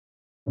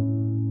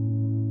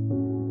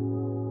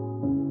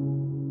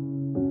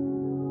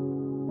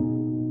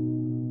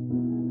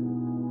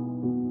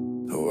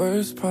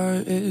worst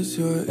part is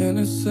you're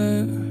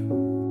innocent.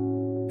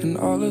 In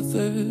all of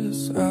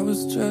this, I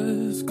was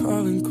just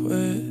calling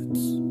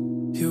quits.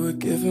 You were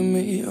giving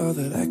me all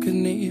that I could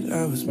need,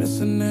 I was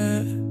missing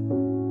it.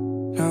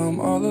 Now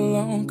I'm all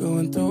alone,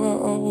 going through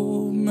our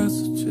old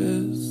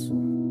messages,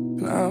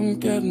 and I'm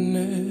getting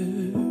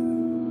it.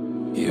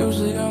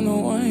 Usually I'm the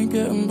one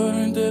getting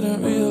burned,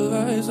 didn't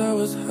realize I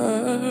was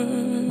hurting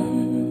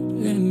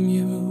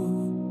you.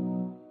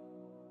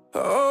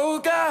 Oh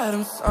God,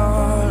 I'm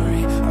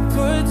sorry, I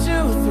put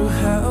you through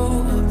hell.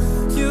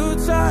 You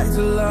tried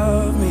to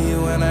love me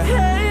when I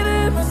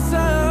hated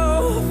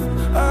myself.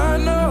 I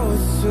know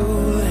it's too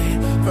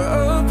late for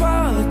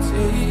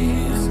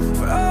apologies,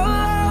 for all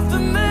of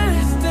the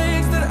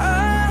mistakes that I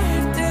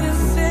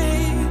didn't see.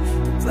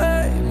 The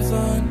blame's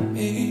on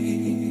me.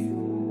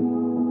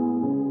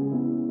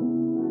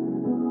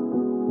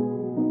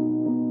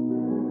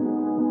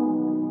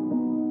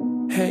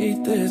 Hey,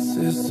 this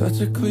is such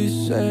a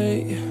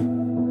cliche.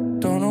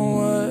 Don't know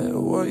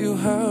what you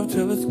have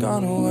till it's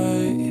gone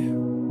away,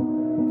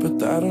 but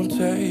that don't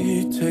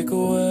take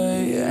away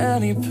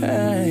any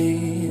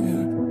pain.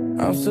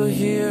 I'm still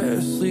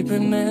here,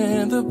 sleeping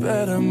in the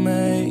bed I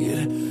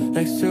made,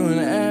 next to an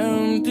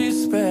empty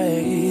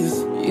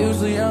space.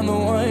 Usually I'm the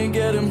one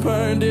getting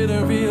burned,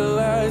 didn't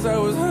realize I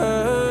was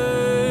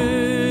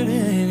hurting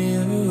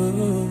you.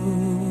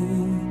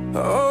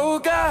 Oh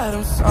God,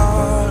 I'm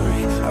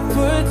sorry, I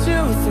put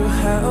you through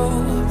hell.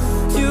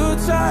 You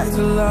tried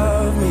to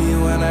love me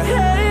when I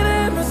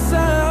hated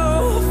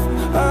myself.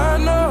 I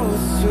know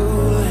it's too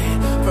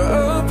late for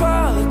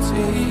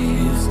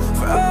apologies,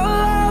 for all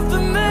of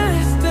the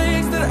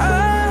mistakes that I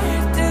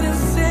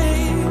didn't see.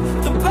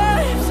 The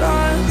blame's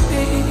on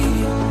me.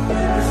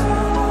 Blame's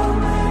on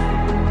me.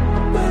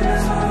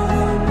 Blame's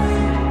on me.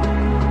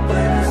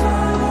 Blame's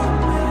on me.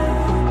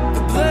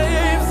 The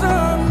blame's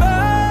on me.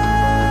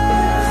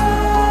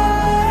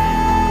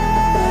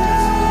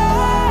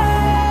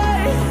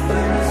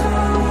 Blame's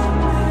on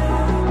me.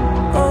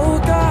 Oh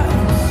God,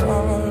 I'm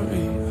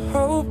sorry.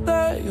 Hope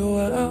that you're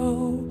well.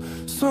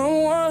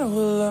 Someone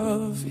will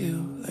love you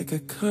like I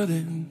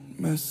couldn't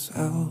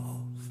myself.